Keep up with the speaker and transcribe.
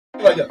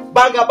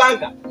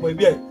Banga. My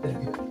beer.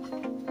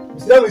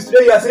 Islam is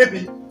today you are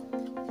sleeping.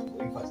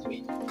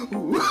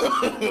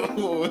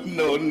 No.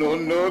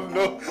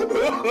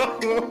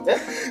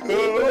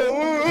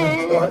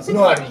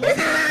 Snoring.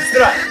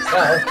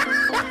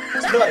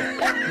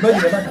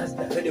 Imagine the man has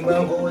the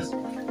mangoes,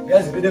 he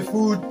has the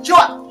food.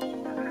 Sure.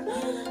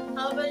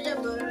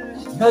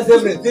 He has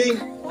everything.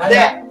 And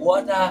there.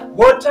 Water.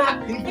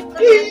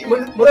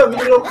 Even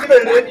radio. What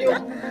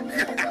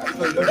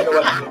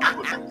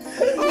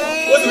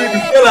do we do?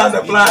 Tell us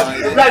the plan.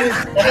 The plan is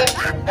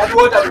that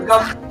water will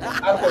come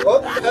alcohol,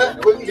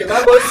 go to the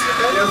mangoes,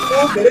 the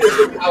food, the radio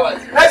 20 hours.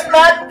 Next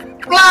plan!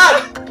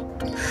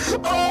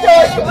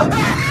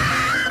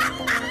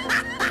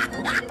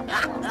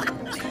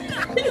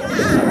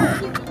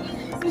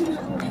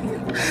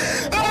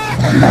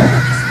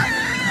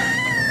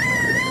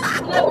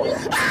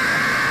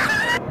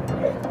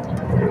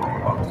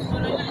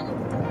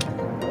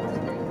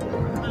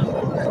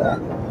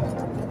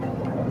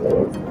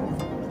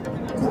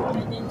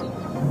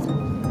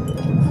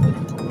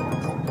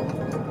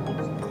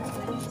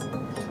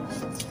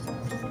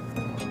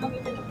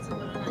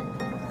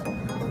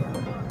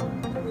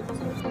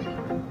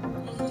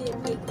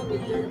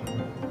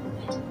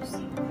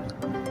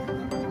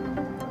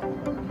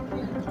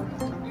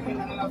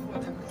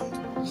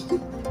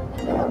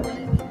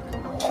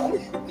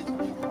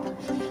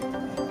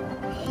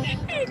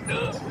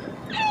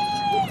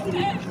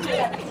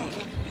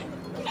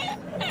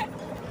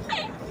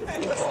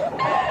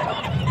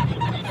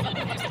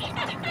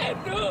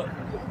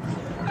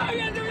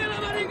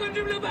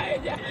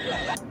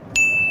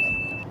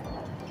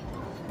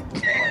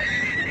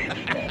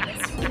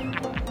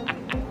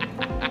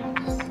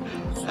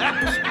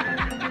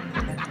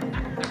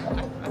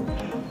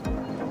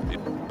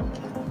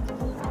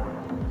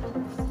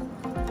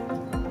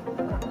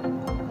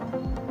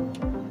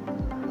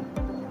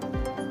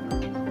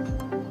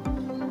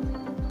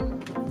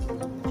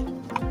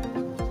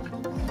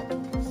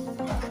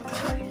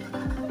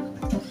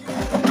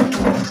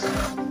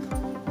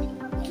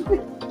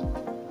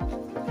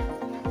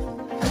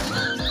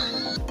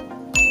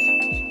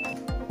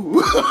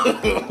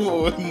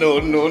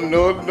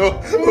 No.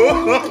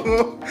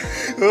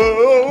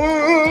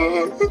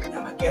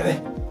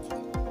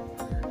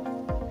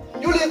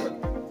 You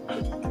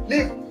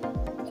leave.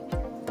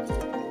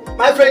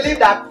 My friend, leave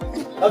that.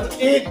 Have to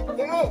eat.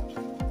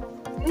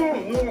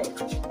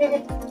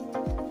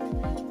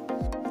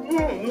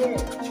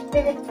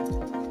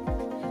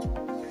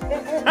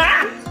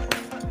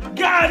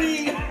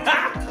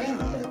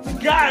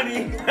 Got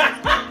him.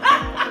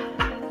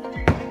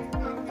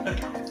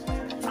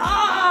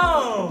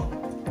 Oh!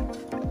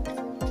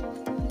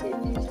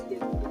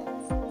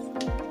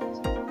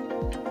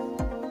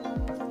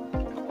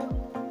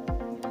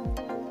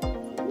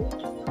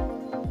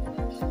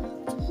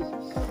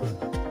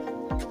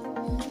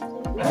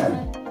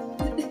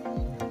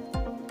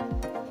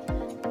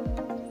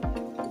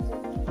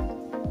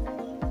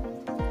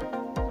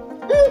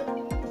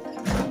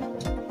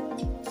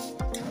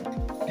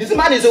 This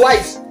man is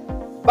wise,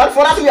 but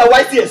for us we are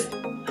wisest.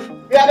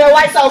 We are the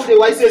wise of the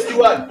wisest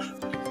one.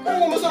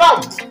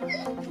 Muslim,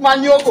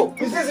 Manyoko,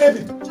 is this ready?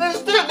 He's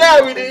still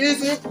there with the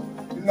easy.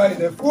 This man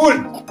is a fool.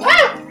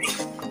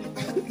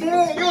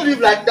 You live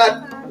like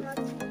that.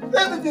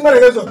 Let me tell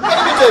you.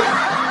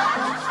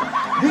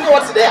 You know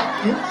what's there?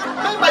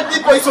 That might be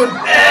poison.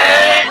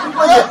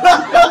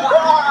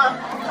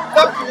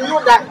 You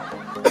die.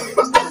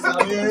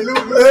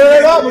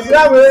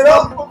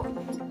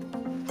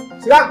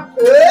 Silam.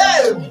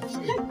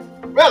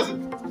 Where is it?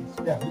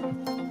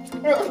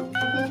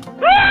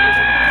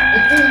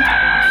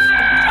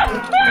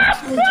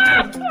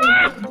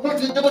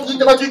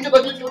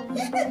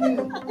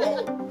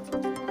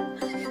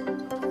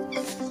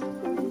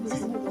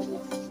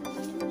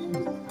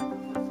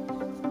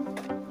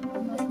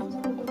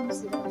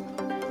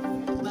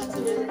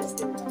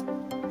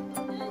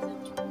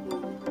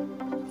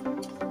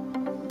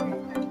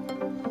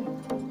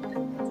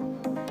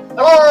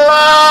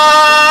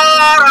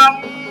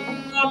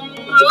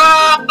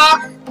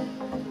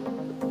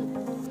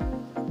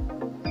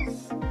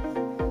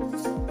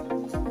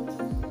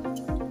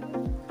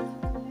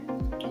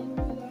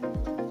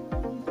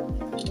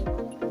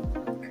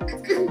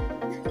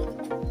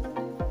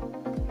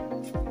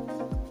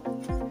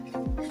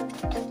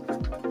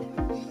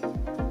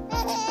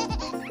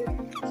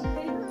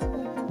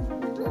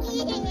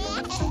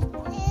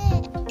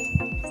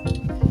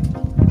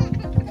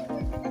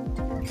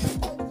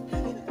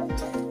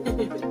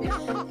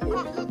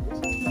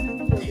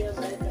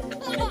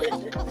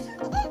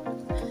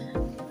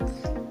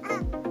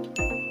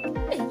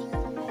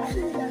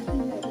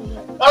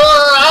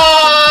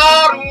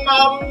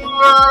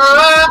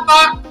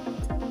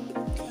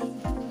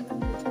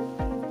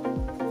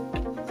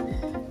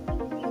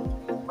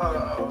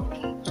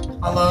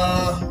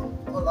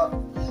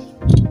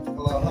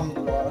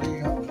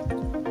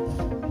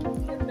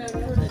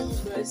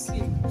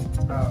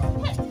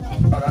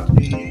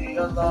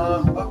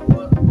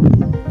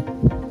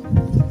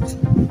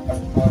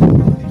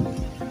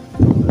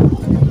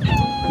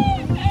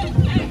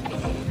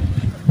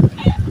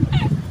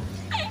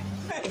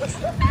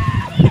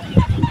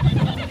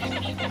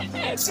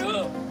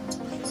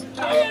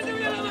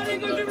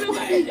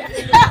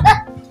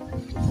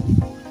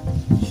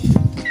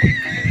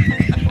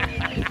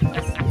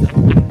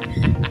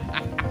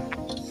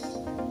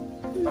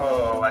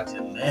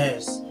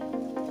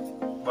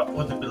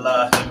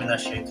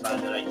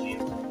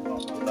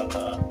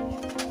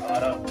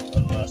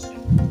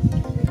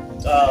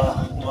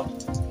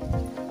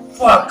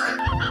 Fuck.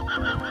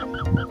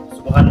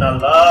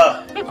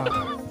 Subhanallah.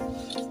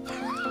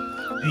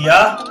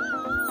 Yeah.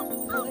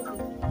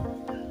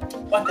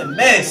 What a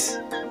mess.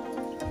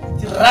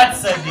 The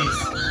rats are this.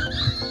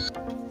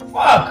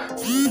 Fuck.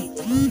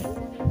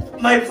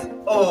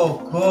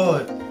 Oh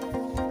God.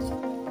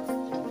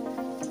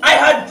 I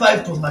had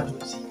 5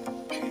 tomatoes.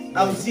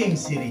 I'm seeing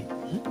 3.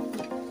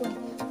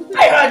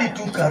 I had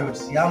 2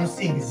 carrots. I'm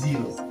seeing 0.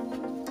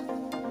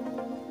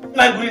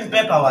 My green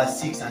pepper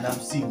was 6 and I'm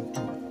seeing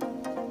 2.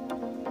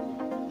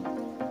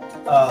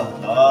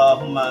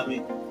 Oh,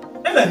 mommy.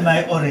 Even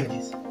my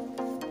oranges.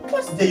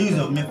 What's the use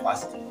of me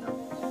fasting now?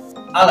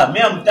 Allah,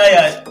 me, I'm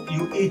tired.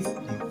 You eat,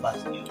 you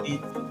fast. You eat,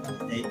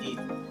 they eat.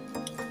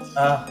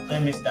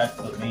 Let me start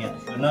for me. I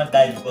should not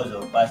die because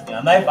of fasting.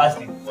 Am I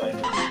fasting for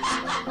anything?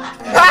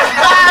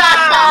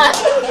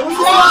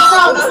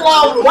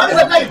 What is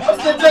the time?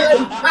 What's the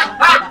time?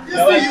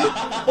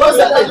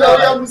 What's the time?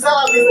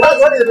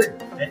 What is the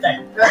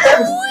time? The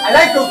time. I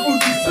like your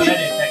food. It's sweet.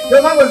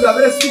 Your mangoes are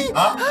very sweet.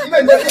 Huh?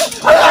 Even the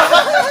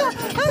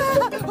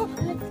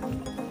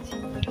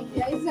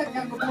Yeah, it's like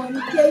I'm going to